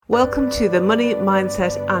Welcome to the Money,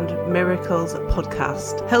 Mindset and Miracles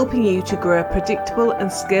podcast, helping you to grow a predictable and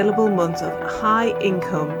scalable month of high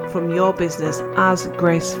income from your business as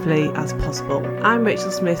gracefully as possible. I'm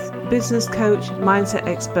Rachel Smith, business coach, mindset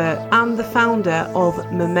expert, and the founder of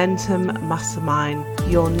Momentum Mastermind,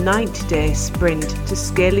 your 90-day sprint to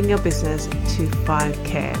scaling your business to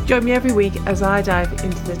 5K. Join me every week as I dive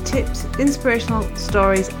into the tips, inspirational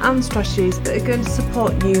stories, and strategies that are going to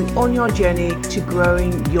support you on your journey to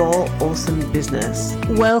growing your awesome business.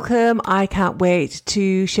 Welcome. I can't wait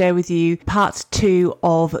to share with you part 2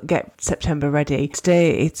 of Get September Ready.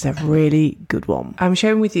 Today, it's a really good one. I'm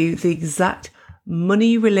sharing with you the exact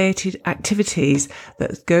money related activities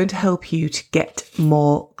that's going to help you to get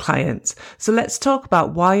more clients. So let's talk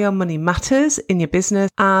about why your money matters in your business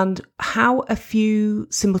and how a few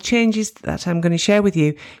simple changes that I'm going to share with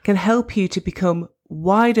you can help you to become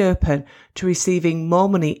wide open to receiving more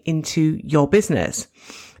money into your business.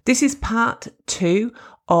 This is part 2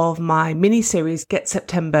 of my mini series, Get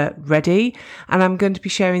September Ready, and I'm going to be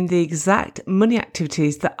sharing the exact money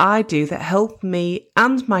activities that I do that help me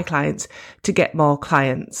and my clients to get more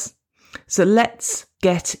clients. So let's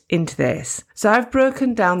get into this. So I've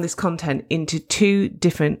broken down this content into 2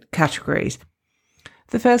 different categories.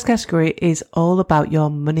 The first category is all about your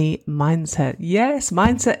money mindset. Yes,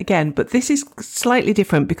 mindset again, but this is slightly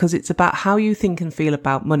different because it's about how you think and feel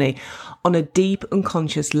about money on a deep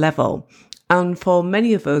unconscious level. And for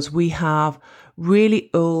many of us, we have really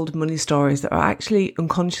old money stories that are actually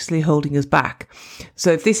unconsciously holding us back.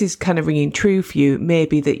 So if this is kind of ringing true for you,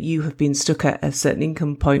 maybe that you have been stuck at a certain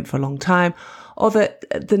income point for a long time, or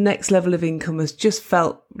that the next level of income has just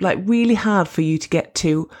felt like really hard for you to get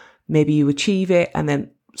to. Maybe you achieve it and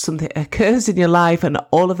then something occurs in your life and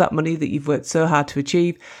all of that money that you've worked so hard to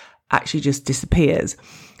achieve actually just disappears.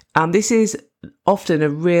 And this is often a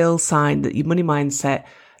real sign that your money mindset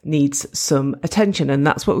needs some attention. And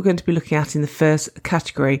that's what we're going to be looking at in the first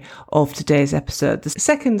category of today's episode. The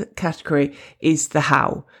second category is the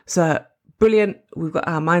how. So brilliant. We've got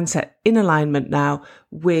our mindset in alignment now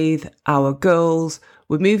with our goals.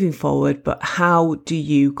 We're moving forward, but how do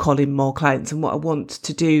you call in more clients? And what I want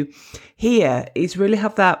to do here is really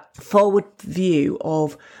have that forward view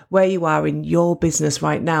of where you are in your business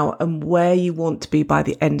right now and where you want to be by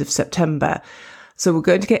the end of September. So we're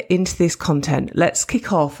going to get into this content. Let's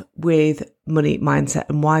kick off with money mindset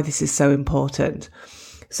and why this is so important.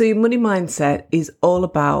 So your money mindset is all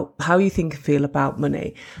about how you think and feel about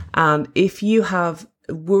money. And if you have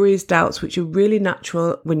worries, doubts, which are really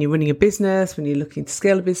natural when you're running a business, when you're looking to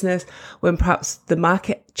scale a business, when perhaps the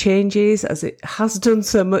market changes as it has done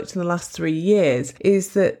so much in the last 3 years, is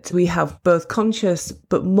that we have both conscious,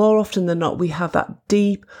 but more often than not, we have that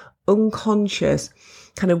deep, unconscious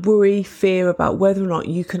kind of worry, fear about whether or not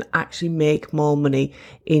you can actually make more money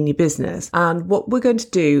in your business. And what we're going to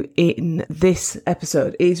do in this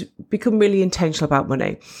episode is become really intentional about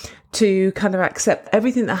money, to kind of accept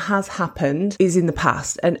everything that has happened is in the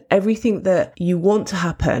past and everything that you want to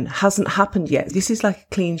happen hasn't happened yet. This is like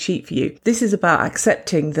a clean sheet for you. This is about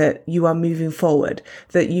accepting that you are moving forward,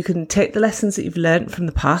 that you can take the lessons that you've learned from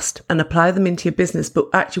the past and apply them into your business. But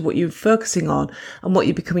actually what you're focusing on and what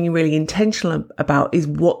you're becoming really intentional about is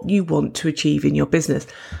what you want to achieve in your business.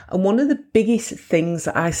 And one of the biggest things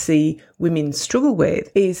that I see women struggle with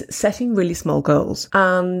is setting really small goals,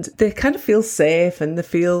 and they kind of feel safe and they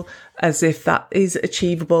feel as if that is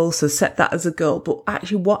achievable. So set that as a goal. But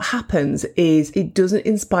actually what happens is it doesn't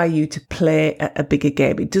inspire you to play a bigger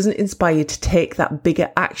game. It doesn't inspire you to take that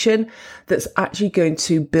bigger action that's actually going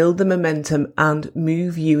to build the momentum and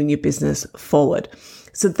move you and your business forward.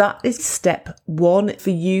 So that is step 1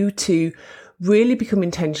 for you to really become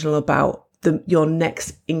intentional about your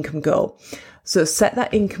next income goal. So set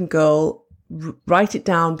that income goal, write it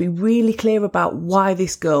down, be really clear about why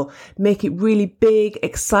this goal, make it really big,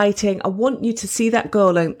 exciting. I want you to see that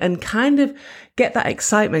goal and kind of get that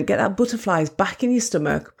excitement, get that butterflies back in your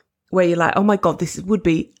stomach where you're like, oh my God, this would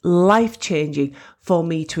be life-changing for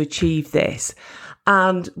me to achieve this.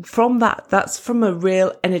 And from that's from a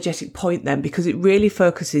real energetic point then, because it really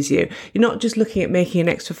focuses you. You're not just looking at making an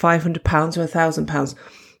extra £500 or £1,000.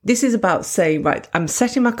 This is about saying, right, I'm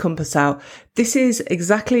setting my compass out. This is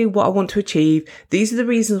exactly what I want to achieve. These are the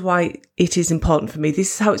reasons why it is important for me.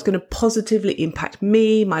 This is how it's going to positively impact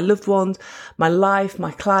me, my loved ones, my life, my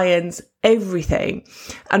clients, everything,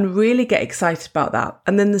 and really get excited about that.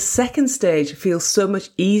 And then the second stage feels so much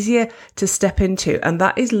easier to step into, and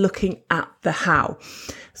that is looking at the how.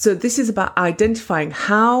 So this is about identifying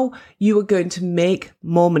how you are going to make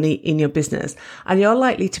more money in your business. And you're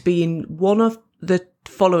likely to be in one of the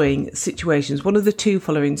following situations, one of the two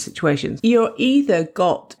following situations. You're either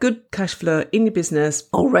got good cash flow in your business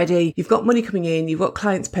already, you've got money coming in, you've got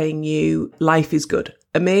clients paying you, life is good.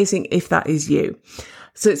 Amazing if that is you.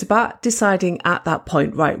 So it's about deciding at that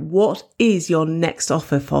point, right, what is your next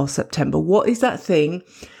offer for September? What is that thing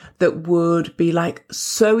that would be like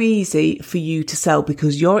so easy for you to sell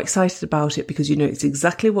because you're excited about it, because you know it's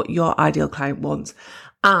exactly what your ideal client wants,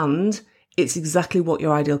 and it's exactly what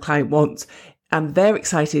your ideal client wants, and they're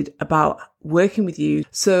excited about working with you.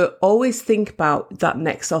 So always think about that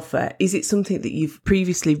next offer. Is it something that you've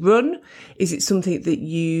previously run? Is it something that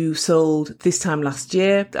you sold this time last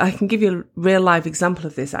year? I can give you a real live example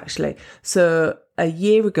of this actually. So a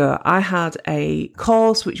year ago, I had a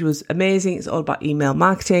course which was amazing. It's all about email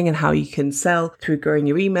marketing and how you can sell through growing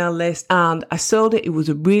your email list. And I sold it. It was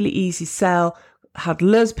a really easy sell. Had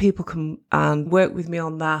loads of people come and work with me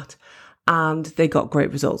on that. And they got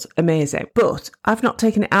great results. Amazing. But I've not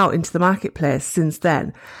taken it out into the marketplace since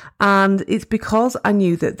then. And it's because I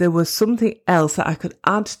knew that there was something else that I could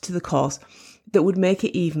add to the course that would make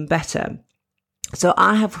it even better. So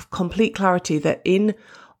I have complete clarity that in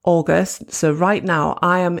August, so right now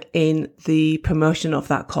I am in the promotion of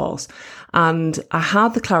that course. And I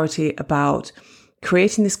had the clarity about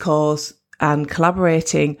creating this course and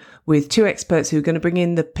collaborating with two experts who are going to bring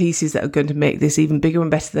in the pieces that are going to make this even bigger and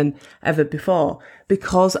better than ever before,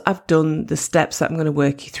 because I've done the steps that I'm going to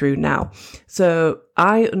work you through now. So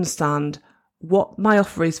I understand what my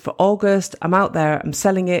offer is for August. I'm out there, I'm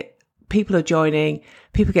selling it, people are joining,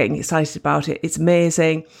 people are getting excited about it. It's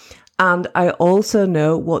amazing. And I also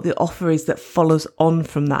know what the offer is that follows on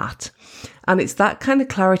from that. And it's that kind of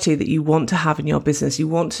clarity that you want to have in your business. You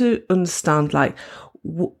want to understand like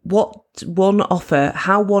what one offer,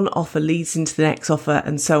 how one offer leads into the next offer,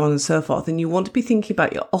 and so on and so forth. And you want to be thinking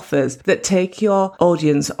about your offers that take your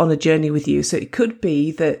audience on a journey with you. So it could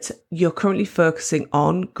be that you're currently focusing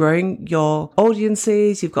on growing your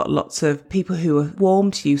audiences. You've got lots of people who are warm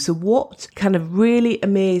to you. So what kind of really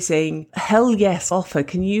amazing hell yes offer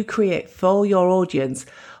can you create for your audience,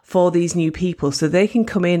 for these new people, so they can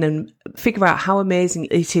come in and figure out how amazing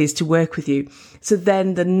it is to work with you. So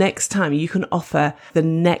then the next time you can offer the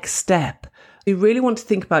next step. You really want to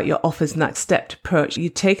think about your offers and that stepped approach.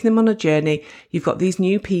 You're taking them on a journey. You've got these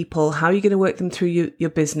new people. How are you going to work them through your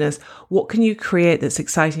business? What can you create that's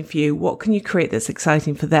exciting for you? What can you create that's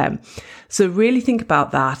exciting for them? So really think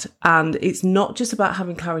about that. And it's not just about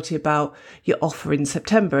having clarity about your offer in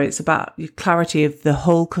September. It's about your clarity of the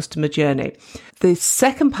whole customer journey. The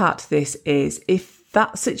second part to this is if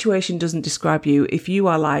that situation doesn't describe you, if you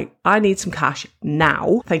are like, I need some cash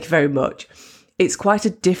now, thank you very much. It's quite a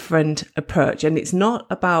different approach, and it's not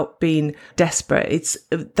about being desperate. It's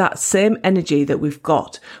that same energy that we've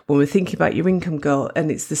got when we're thinking about your income goal, and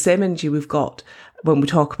it's the same energy we've got when we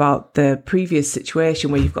talk about the previous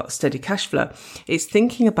situation where you've got steady cash flow. It's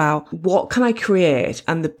thinking about what can I create,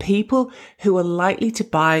 and the people who are likely to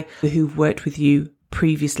buy, who've worked with you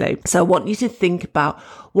previously. So I want you to think about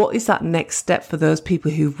what is that next step for those people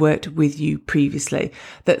who've worked with you previously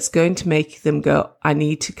that's going to make them go, I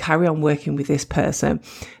need to carry on working with this person.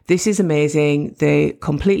 This is amazing. They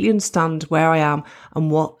completely understand where I am and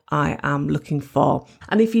what I am looking for.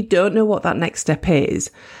 And if you don't know what that next step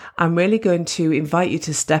is, I'm really going to invite you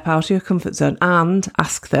to step out of your comfort zone and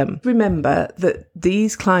ask them. Remember that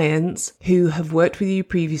these clients who have worked with you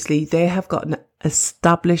previously, they have got an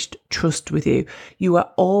established trust with you. You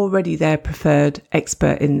are already their preferred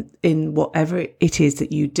expert in whatever it is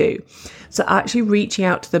that you do. So actually reaching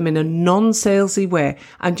out to them in a non-salesy way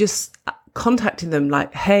and just contacting them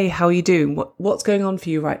like, hey, how are you doing? What's going on for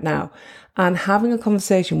you right now? And having a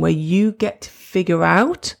conversation where you get to figure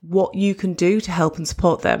out what you can do to help and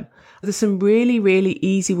support them. There's some really, really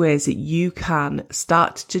easy ways that you can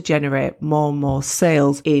start to generate more and more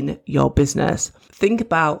sales in your business. Think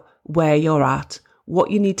about where you're at,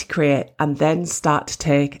 what you need to create, and then start to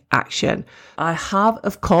take action. I have,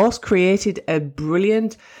 of course, created a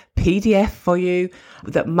brilliant PDF for you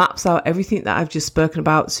that maps out everything that I've just spoken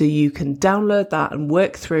about, so you can download that and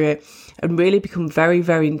work through it and really become very,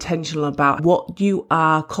 very intentional about what you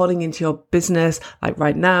are calling into your business, like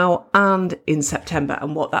right now and in September,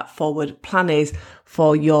 and what that forward plan is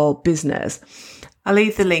for your business. I'll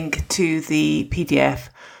leave the link to the PDF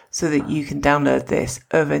so that you can download this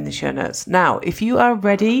over in the show notes. Now, if you are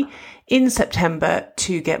ready in September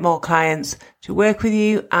to get more clients to work with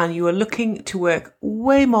you and you are looking to work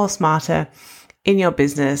way more smarter in your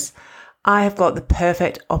business, I have got the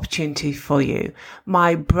perfect opportunity for you.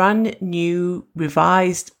 My brand new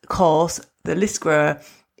revised course, The List Grower,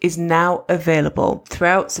 is now available.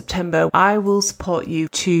 Throughout September, I will support you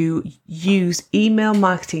to use email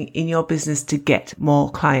marketing in your business to get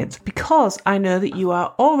more clients, because I know that you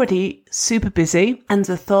are already super busy and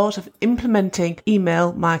the thought of implementing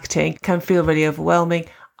email marketing can feel really overwhelming.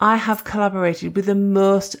 I have collaborated with the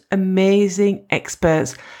most amazing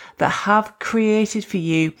experts that have created for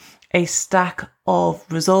you a stack of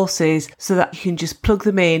resources so that you can just plug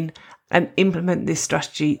them in and implement this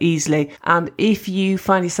strategy easily. And if you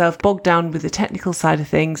find yourself bogged down with the technical side of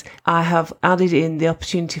things, I have added in the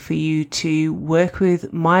opportunity for you to work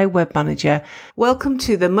with my web manager. Welcome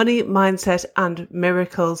to the Money, Mindset and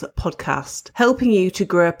Miracles podcast, helping you to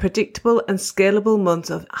grow a predictable and scalable months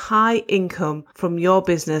of high income from your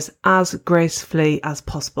business as gracefully as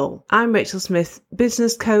possible. I'm Rachel Smith,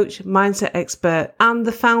 business coach, mindset expert, and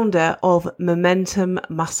the founder of Momentum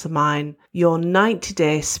Mastermind, your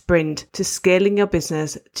 90-day sprint to scaling your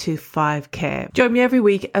business to 5K. Join me every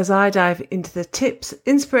week as I dive into the tips,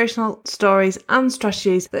 inspirational stories and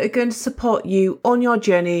strategies that are going to support you on your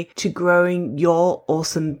journey to growing your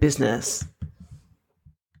awesome business.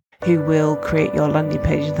 Who will create your landing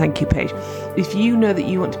page and thank you page. If you know that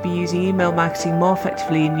you want to be using email marketing more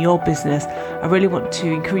effectively in your business, I really want to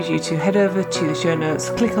encourage you to head over to the show notes,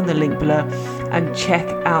 click on the link below and check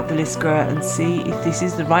out the list grower and see if this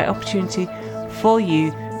is the right opportunity for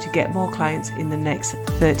you to get more clients in the next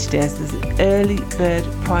 30 days. There's an early bird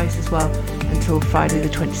price as well until Friday the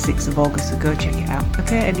 26th of August, so go check it out.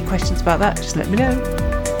 Okay, any questions about that, just let me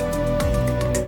know.